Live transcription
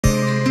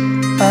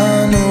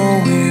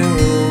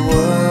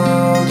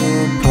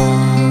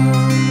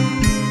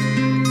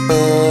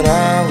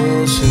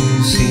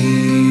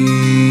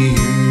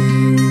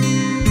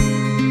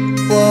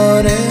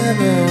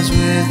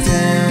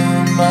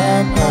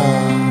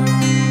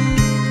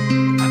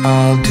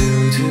I'll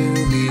do to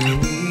be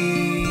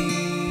me.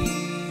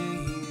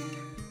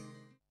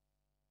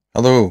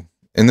 Hello,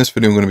 in this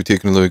video I'm going to be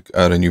taking a look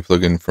at a new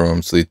plugin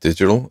from Slate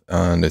Digital,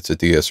 and it's a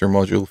De-Esser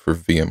module for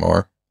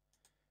VMR.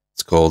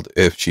 It's called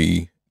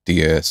FG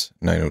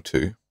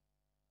DS902.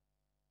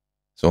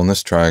 So on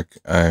this track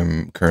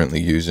I'm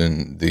currently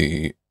using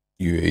the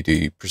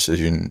UAD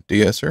Precision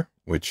De-Esser,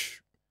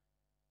 which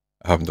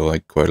I happen to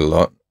like quite a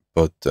lot,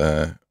 but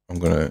I'm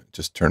going to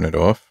just turn it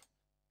off,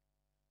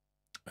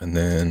 and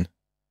then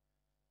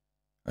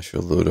I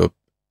shall load up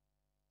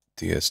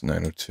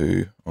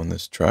DS902 on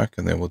this track,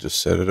 and then we'll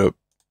just set it up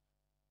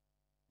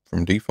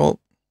from default.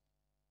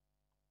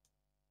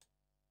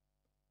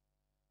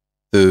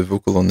 The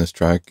vocal on this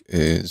track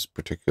is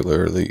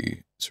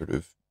particularly sort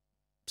of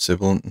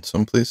sibilant in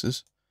some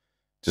places,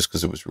 just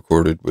because it was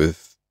recorded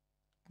with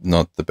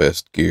not the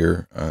best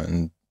gear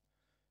and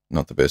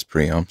not the best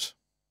preamps.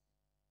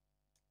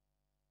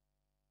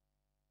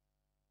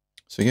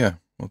 So yeah,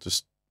 we'll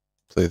just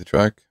play the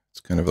track.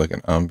 It's kind of like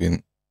an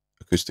ambient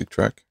acoustic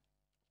track.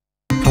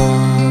 But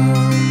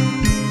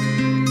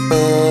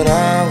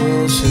I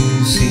will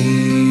soon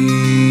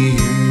see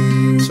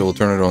you. So we'll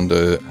turn it on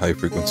to high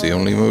frequency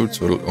only mode,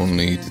 so it'll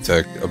only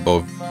detect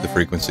above the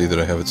frequency that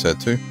I have it set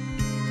to.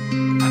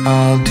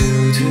 I'll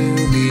do to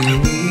be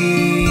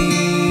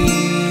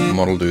me. The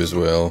mod will do as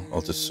well.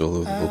 I'll just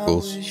solo the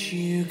vocals,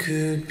 You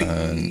could be.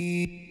 and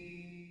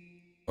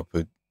I'll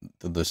put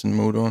the listen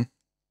mode on.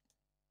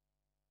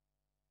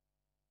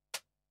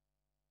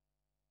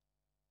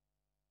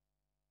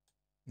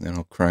 Then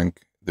I'll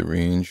crank the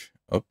range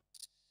up.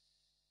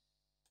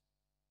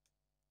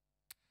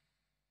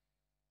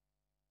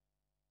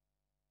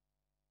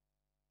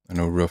 I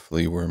know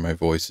roughly where my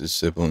voice is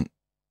sibilant,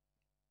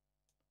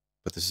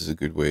 but this is a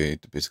good way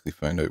to basically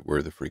find out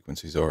where the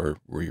frequencies are,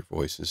 where your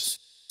voice is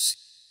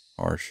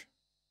harsh.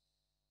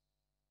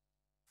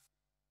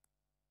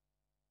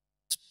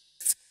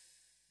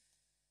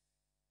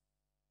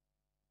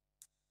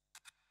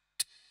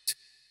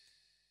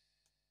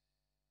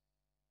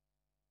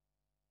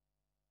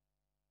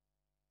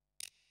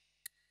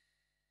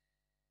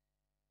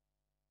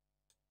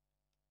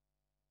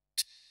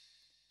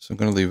 So I'm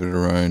going to leave it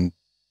around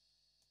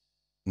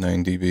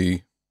 9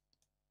 dB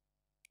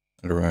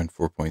at around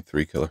 4.3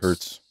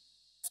 kilohertz,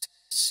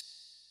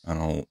 and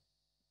I'll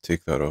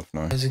take that off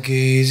now. As I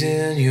gaze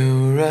in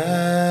your eyes,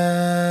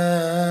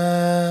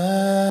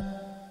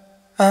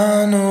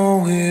 I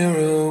know we're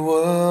a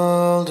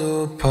world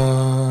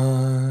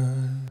apart,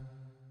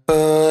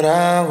 but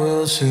I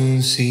will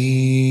soon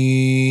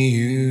see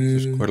you.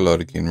 There's quite a lot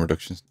of gain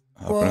reductions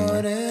happening there.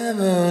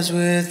 Whatever's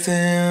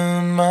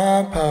within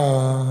my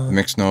power, The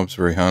mix knob's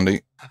very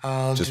handy,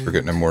 I'll just do for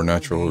getting a more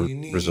natural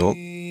result.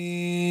 you.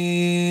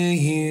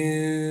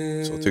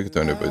 So I'll take it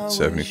down to about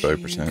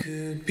 75%.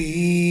 Could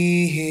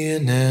be here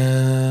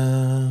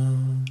now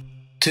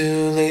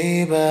to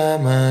lay by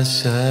my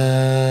side.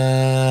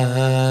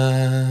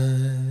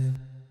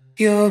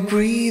 You're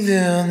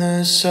breathing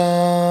the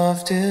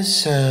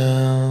softest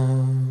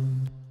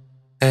sound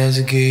as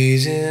I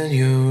gaze in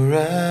your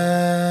eyes.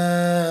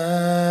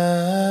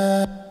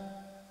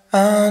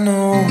 I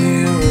know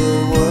we're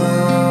a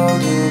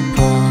world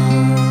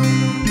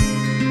apart,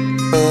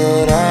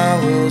 but I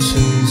will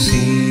soon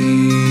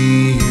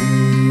see you.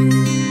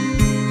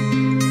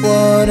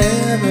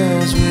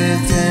 Whatever's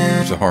within.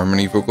 There's a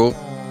harmony vocal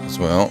as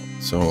well,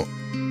 so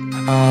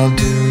I'll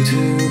do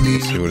to be.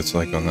 let's see what it's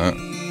like on that.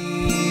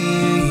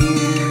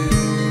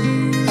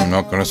 I'm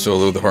not going to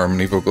solo the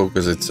harmony vocal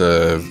because it's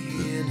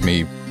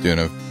me doing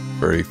a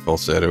very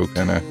falsetto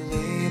kind of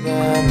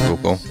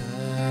vocal.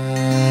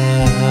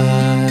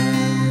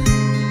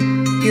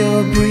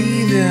 You're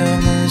breathing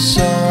the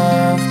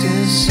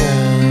softest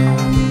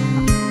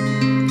sound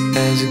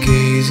as I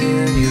gaze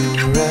in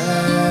your eyes.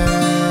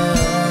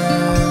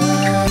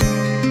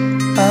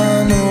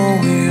 I know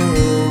we're a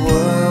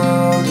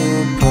world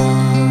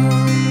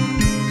apart,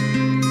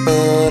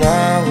 but I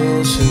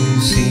will soon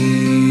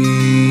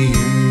see you.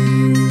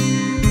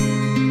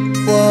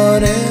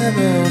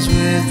 Whatever's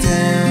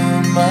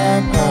within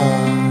my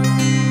power,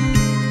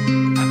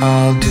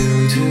 I'll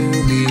do to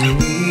be me.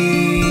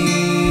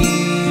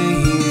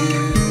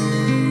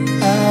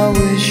 I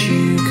wish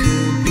you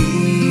could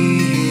be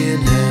here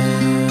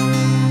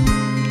now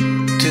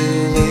to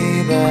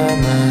lay by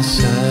my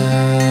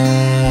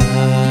side.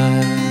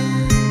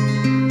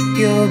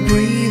 You're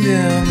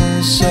breathing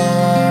the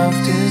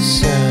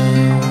softest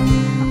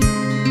sound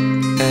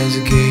as I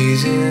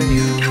gaze in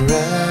your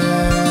eyes.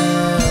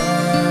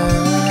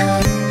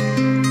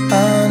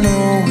 I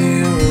know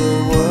we're a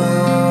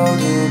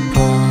world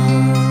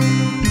apart,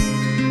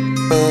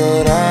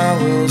 but I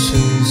will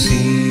soon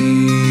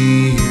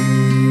see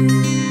you.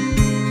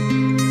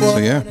 So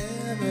yeah,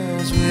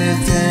 Whatever's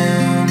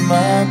within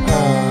my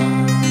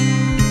power,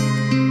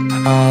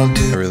 I'll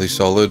do. a really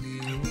solid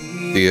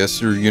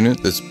De-Esser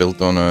unit that's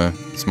built on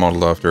it's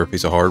modeled after a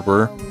piece of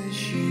hardware.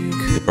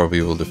 You'll probably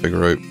be able to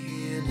figure out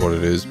what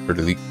it is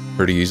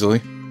pretty easily.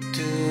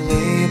 To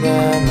lay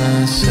by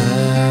my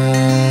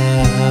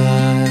side.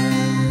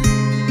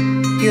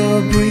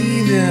 You're breathing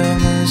in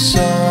the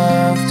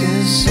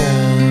softest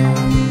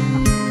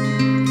sound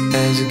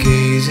as I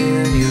gaze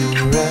in your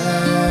eyes.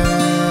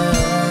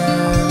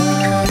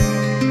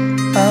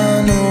 I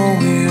know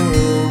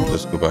we're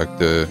Just go back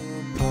to the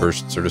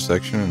first sort of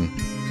section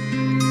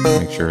and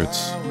make sure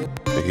it's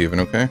behaving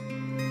okay.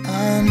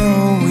 I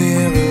know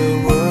we're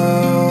a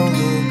world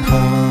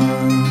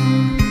apart,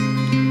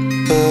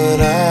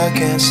 but I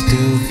can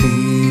still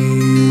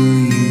feel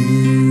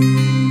you.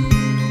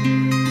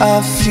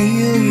 I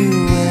feel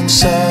you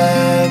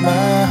inside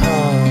my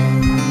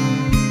heart.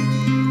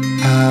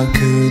 How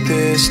could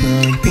this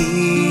not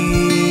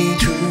be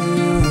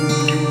true?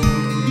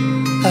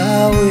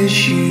 I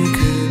wish you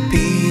could be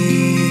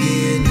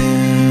here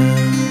now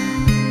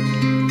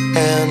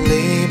and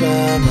lay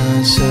by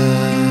my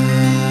side.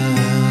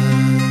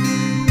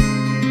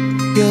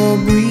 You're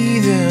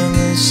breathing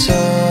the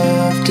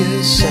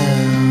softest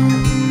sound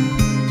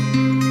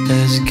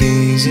as I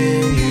gaze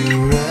in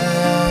your eyes.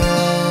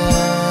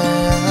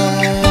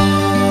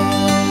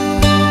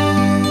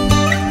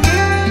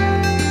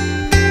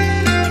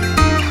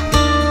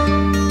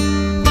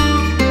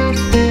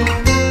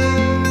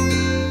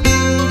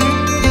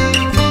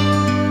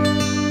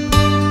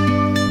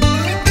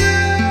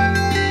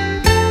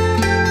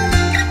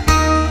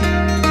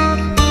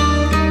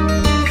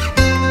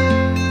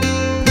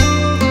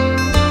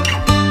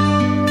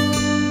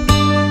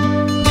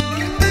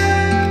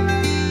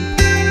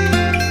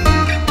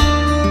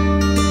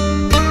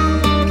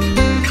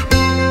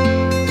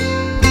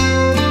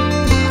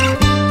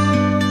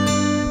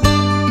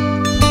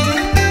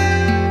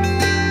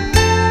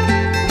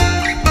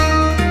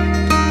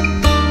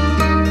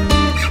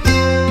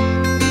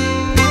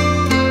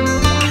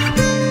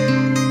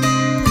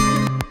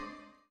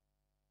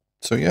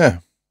 So yeah,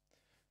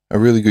 a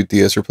really good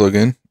De-Esser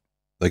plugin.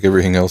 Like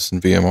everything else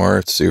in VMR,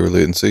 it's 0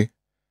 latency.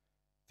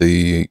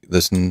 The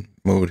listen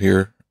mode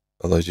here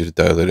allows you to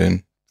dial it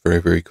in very,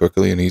 very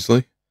quickly and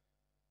easily.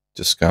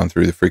 Just scan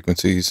through the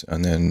frequencies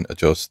and then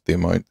adjust the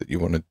amount that you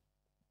want to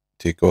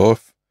take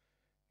off.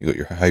 You got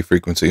your high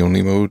frequency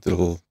only mode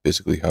that'll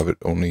basically have it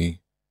only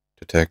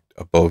detect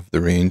above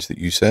the range that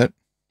you set.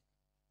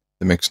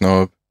 The mix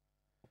knob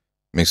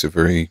makes it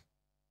very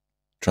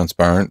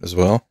transparent as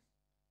well.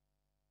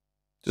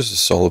 Just a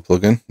solid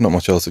plugin. Not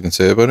much else I can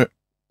say about it,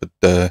 but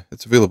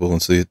it's available on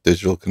Slate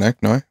Digital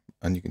Connect now,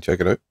 and you can check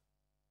it out.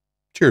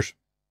 Cheers.